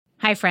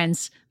Hi,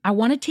 friends. I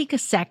want to take a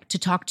sec to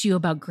talk to you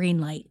about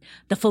Greenlight,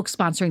 the folks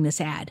sponsoring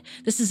this ad.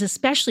 This is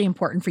especially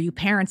important for you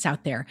parents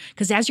out there,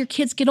 because as your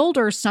kids get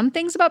older, some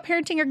things about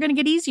parenting are going to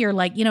get easier,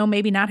 like,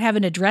 maybe not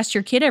having to dress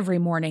your kid every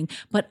morning,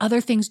 but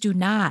other things do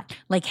not,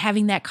 like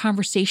having that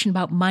conversation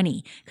about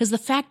money. Because the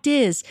fact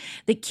is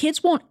that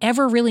kids won't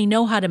ever really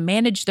know how to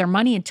manage their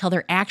money until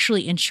they're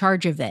actually in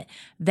charge of it.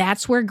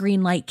 That's where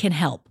Greenlight can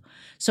help.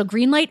 So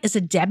Greenlight is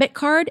a debit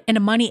card and a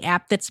money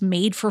app that's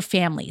made for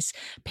families.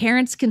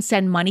 Parents can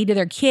send money to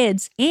their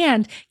kids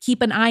and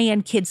keep an eye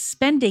on kids'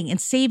 spending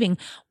and saving,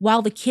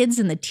 while the kids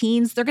and the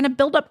teens, they're going to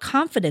build up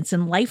confidence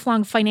and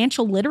lifelong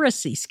financial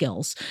literacy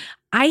skills.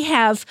 I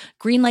have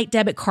Greenlight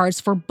debit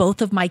cards for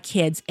both of my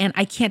kids, and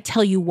I can't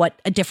tell you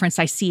what a difference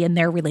I see in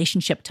their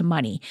relationship to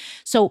money.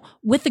 So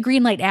with the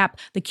Greenlight app,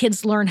 the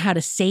kids learn how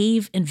to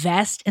save,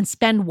 invest, and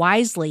spend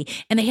wisely,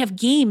 and they have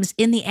games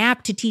in the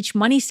app to teach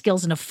money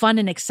skills in a fun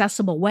and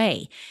accessible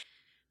way.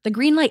 The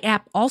Greenlight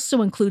app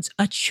also includes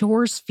a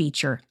chores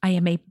feature. I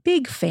am a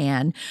big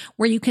fan,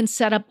 where you can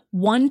set up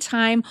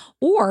one-time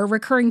or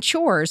recurring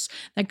chores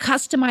that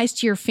customize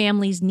to your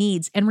family's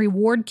needs and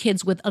reward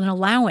kids with an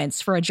allowance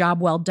for a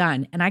job well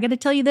done. And I got to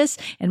tell you this,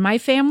 in my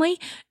family,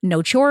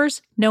 no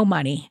chores, no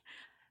money.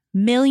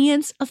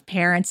 Millions of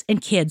parents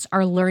and kids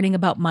are learning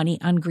about money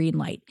on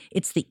Greenlight.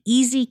 It's the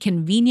easy,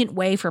 convenient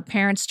way for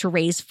parents to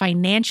raise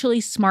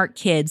financially smart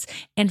kids,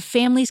 and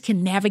families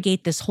can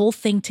navigate this whole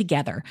thing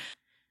together.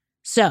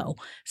 So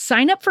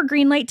sign up for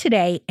Greenlight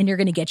today, and you're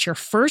going to get your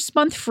first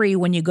month free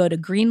when you go to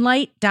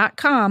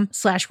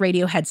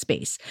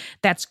greenlight.com/radioheadspace.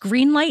 That's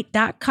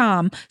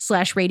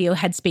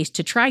greenlight.com/radioheadspace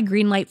to try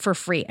Greenlight for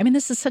free. I mean,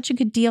 this is such a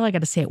good deal. I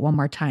got to say it one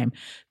more time.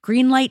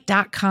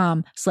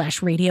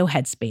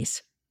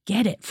 Greenlight.com/radioheadspace.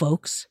 Get it,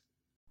 folks.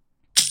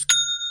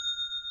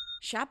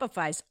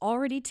 Shopify's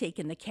already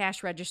taken the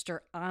cash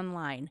register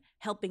online,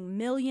 helping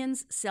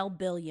millions sell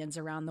billions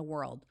around the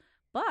world.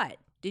 But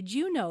did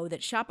you know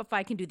that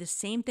Shopify can do the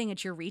same thing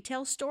at your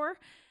retail store?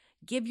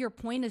 Give your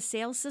point of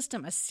sale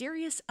system a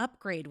serious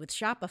upgrade with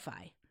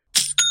Shopify.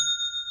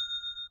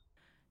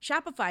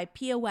 Shopify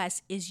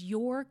POS is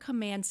your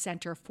command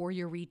center for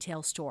your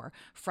retail store.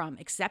 From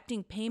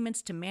accepting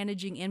payments to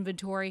managing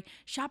inventory,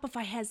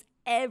 Shopify has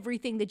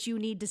everything that you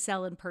need to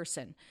sell in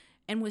person.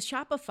 And with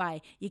Shopify,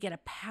 you get a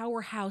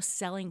powerhouse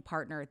selling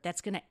partner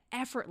that's going to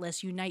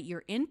effortlessly unite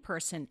your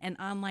in-person and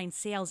online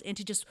sales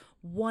into just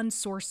one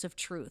source of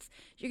truth.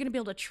 You're going to be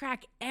able to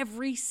track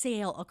every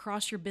sale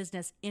across your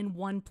business in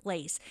one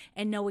place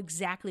and know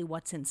exactly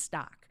what's in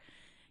stock.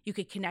 You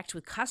could connect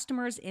with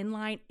customers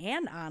inline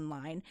and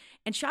online.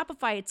 And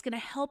Shopify, it's going to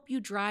help you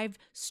drive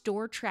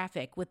store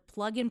traffic with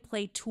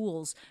plug-and-play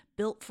tools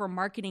built for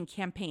marketing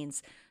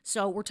campaigns.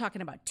 So we're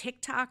talking about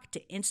TikTok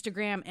to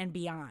Instagram and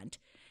beyond.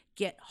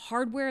 Get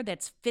hardware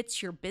that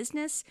fits your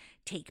business,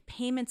 take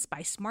payments by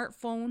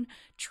smartphone,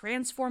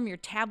 transform your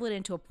tablet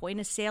into a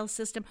point-of-sale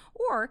system,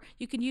 or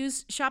you can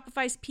use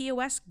Shopify's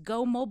POS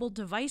Go mobile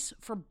device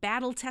for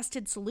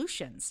battle-tested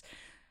solutions.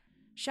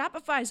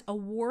 Shopify's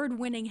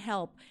award-winning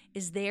help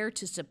is there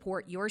to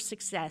support your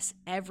success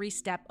every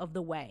step of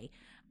the way.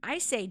 I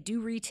say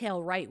do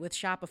retail right with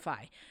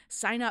Shopify.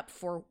 Sign up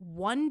for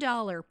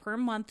 $1 per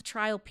month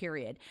trial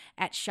period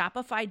at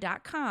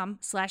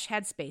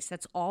shopify.com/headspace.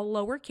 That's all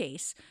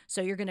lowercase.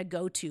 So you're going to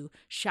go to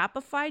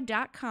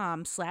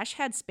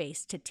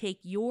shopify.com/headspace to take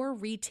your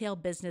retail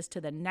business to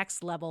the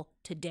next level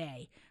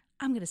today.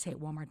 I'm going to say it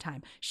one more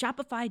time.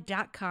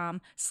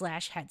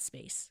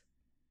 Shopify.com/headspace.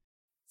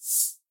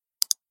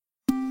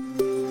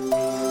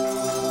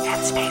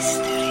 Headspace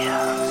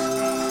Studios.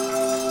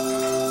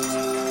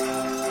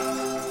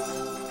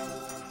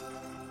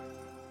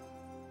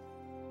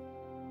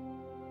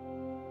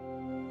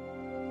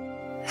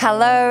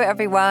 Hello,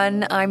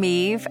 everyone. I'm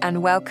Eve,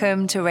 and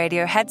welcome to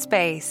Radio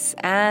Headspace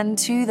and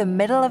to the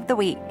middle of the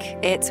week.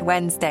 It's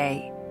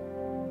Wednesday.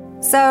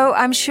 So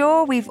I'm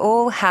sure we've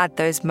all had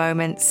those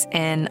moments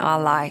in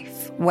our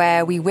life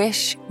where we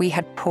wish we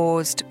had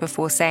paused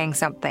before saying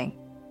something.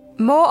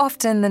 More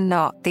often than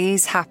not,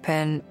 these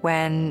happen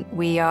when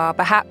we are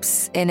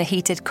perhaps in a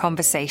heated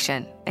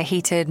conversation, a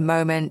heated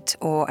moment,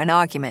 or an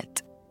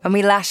argument, and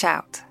we lash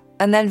out,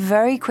 and then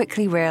very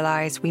quickly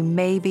realize we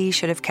maybe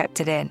should have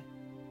kept it in.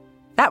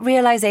 That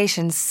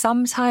realization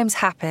sometimes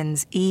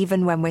happens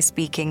even when we're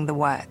speaking the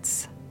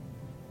words.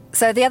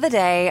 So the other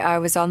day, I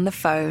was on the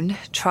phone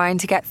trying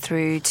to get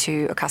through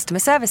to a customer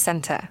service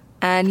center.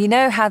 And you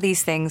know how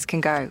these things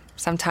can go.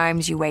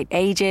 Sometimes you wait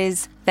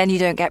ages, then you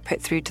don't get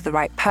put through to the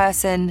right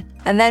person.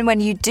 And then when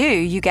you do,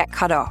 you get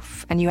cut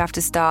off and you have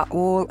to start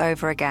all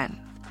over again.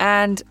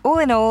 And all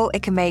in all,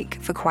 it can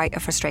make for quite a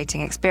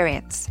frustrating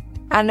experience.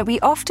 And we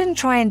often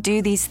try and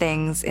do these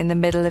things in the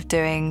middle of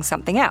doing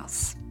something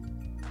else.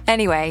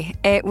 Anyway,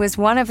 it was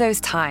one of those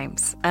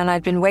times, and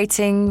I'd been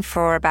waiting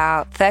for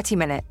about 30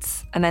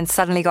 minutes and then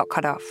suddenly got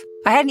cut off.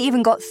 I hadn't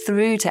even got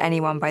through to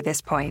anyone by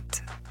this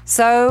point.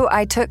 So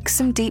I took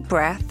some deep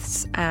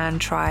breaths and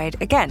tried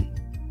again.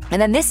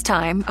 And then this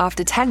time,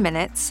 after 10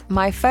 minutes,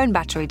 my phone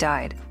battery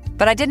died.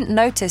 But I didn't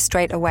notice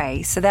straight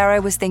away, so there I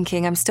was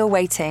thinking I'm still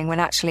waiting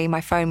when actually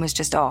my phone was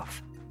just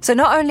off. So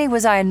not only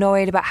was I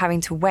annoyed about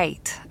having to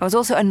wait, I was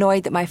also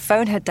annoyed that my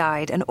phone had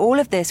died, and all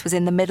of this was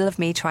in the middle of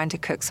me trying to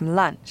cook some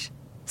lunch.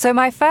 So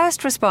my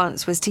first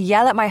response was to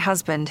yell at my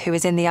husband, who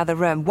was in the other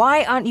room,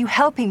 "Why aren't you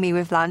helping me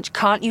with lunch?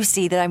 Can't you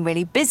see that I'm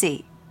really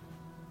busy?"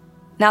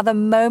 Now, the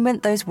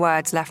moment those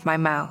words left my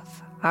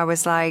mouth, I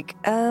was like,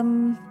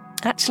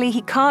 actually,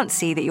 he can't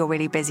see that you're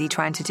really busy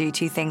trying to do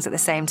two things at the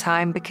same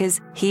time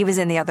because he was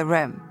in the other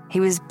room.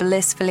 He was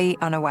blissfully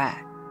unaware.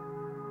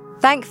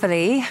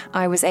 Thankfully,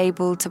 I was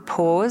able to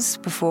pause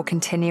before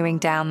continuing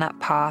down that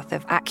path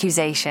of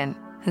accusation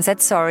and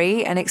said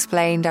sorry and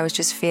explained I was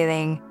just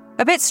feeling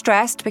a bit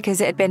stressed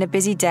because it had been a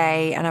busy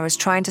day and I was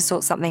trying to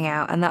sort something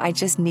out and that I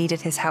just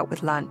needed his help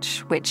with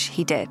lunch, which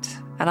he did.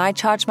 And I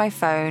charged my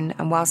phone,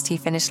 and whilst he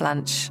finished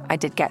lunch, I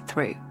did get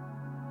through.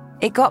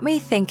 It got me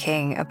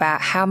thinking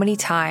about how many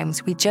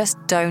times we just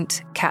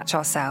don't catch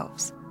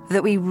ourselves,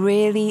 that we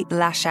really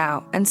lash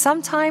out, and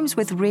sometimes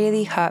with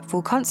really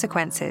hurtful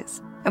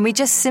consequences, and we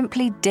just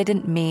simply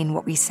didn't mean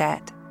what we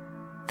said.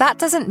 That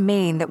doesn't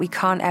mean that we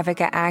can't ever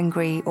get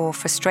angry or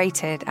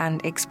frustrated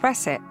and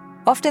express it.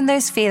 Often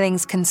those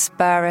feelings can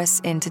spur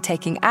us into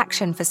taking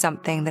action for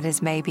something that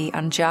is maybe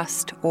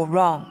unjust or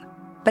wrong.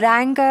 But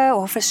anger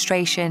or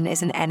frustration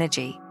is an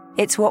energy.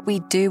 It's what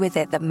we do with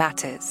it that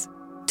matters.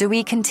 Do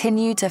we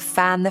continue to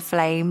fan the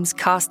flames,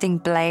 casting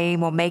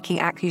blame or making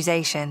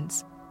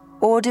accusations?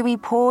 Or do we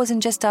pause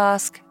and just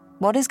ask,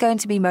 what is going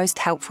to be most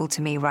helpful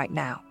to me right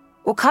now?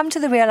 Or come to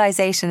the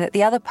realization that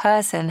the other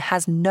person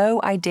has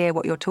no idea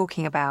what you're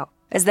talking about,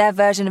 as their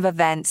version of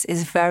events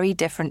is very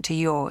different to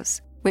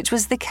yours, which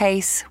was the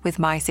case with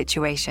my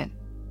situation.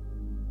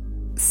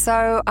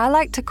 So I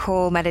like to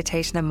call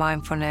meditation and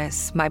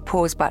mindfulness my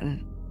pause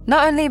button.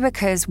 Not only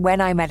because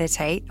when I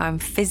meditate, I'm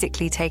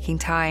physically taking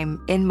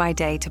time in my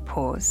day to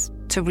pause,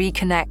 to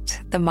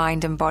reconnect the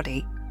mind and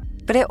body,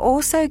 but it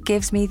also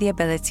gives me the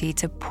ability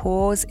to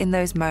pause in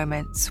those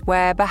moments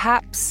where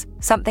perhaps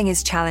something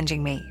is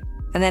challenging me,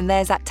 and then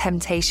there's that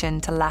temptation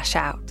to lash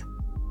out.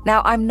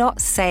 Now, I'm not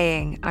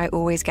saying I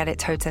always get it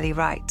totally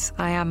right.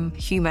 I am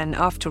human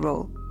after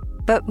all.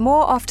 But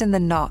more often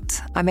than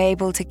not, I'm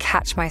able to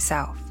catch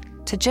myself,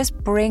 to just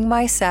bring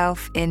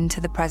myself into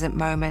the present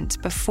moment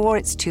before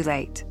it's too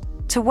late,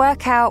 to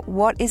work out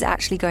what is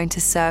actually going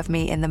to serve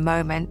me in the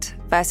moment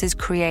versus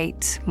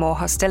create more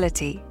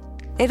hostility.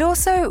 It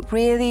also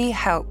really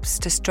helps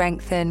to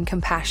strengthen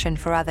compassion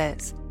for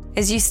others,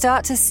 as you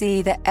start to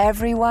see that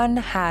everyone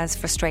has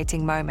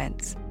frustrating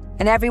moments,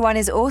 and everyone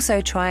is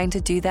also trying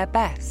to do their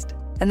best,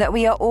 and that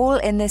we are all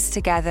in this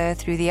together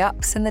through the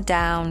ups and the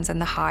downs and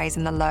the highs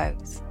and the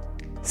lows.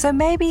 So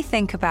maybe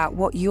think about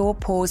what your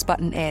pause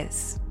button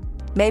is.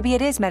 Maybe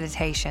it is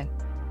meditation.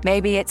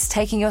 Maybe it's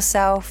taking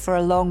yourself for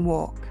a long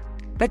walk.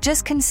 But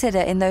just consider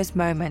in those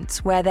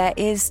moments where there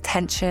is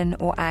tension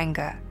or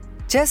anger.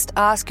 Just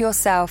ask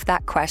yourself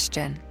that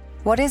question.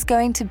 What is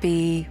going to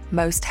be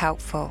most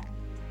helpful?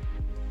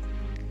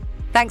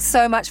 Thanks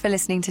so much for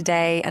listening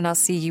today, and I'll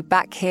see you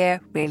back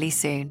here really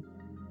soon.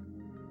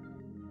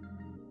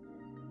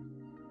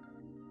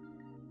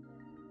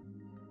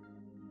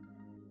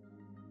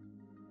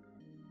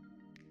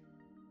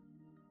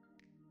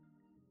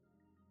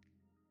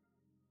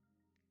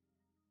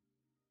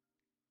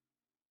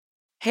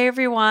 Hey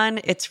everyone,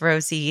 it's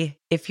Rosie.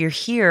 If you're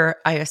here,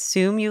 I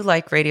assume you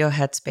like Radio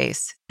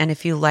Headspace. And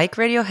if you like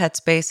Radio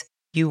Headspace,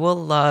 you will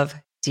love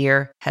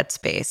Dear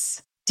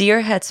Headspace.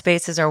 Dear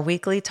Headspace is our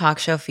weekly talk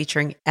show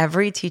featuring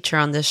every teacher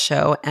on this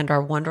show and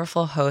our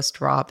wonderful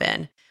host,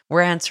 Robin.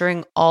 We're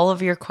answering all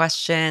of your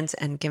questions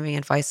and giving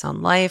advice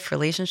on life,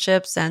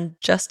 relationships, and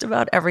just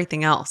about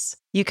everything else.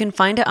 You can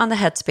find it on the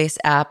Headspace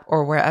app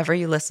or wherever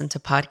you listen to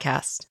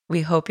podcasts.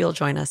 We hope you'll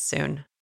join us soon.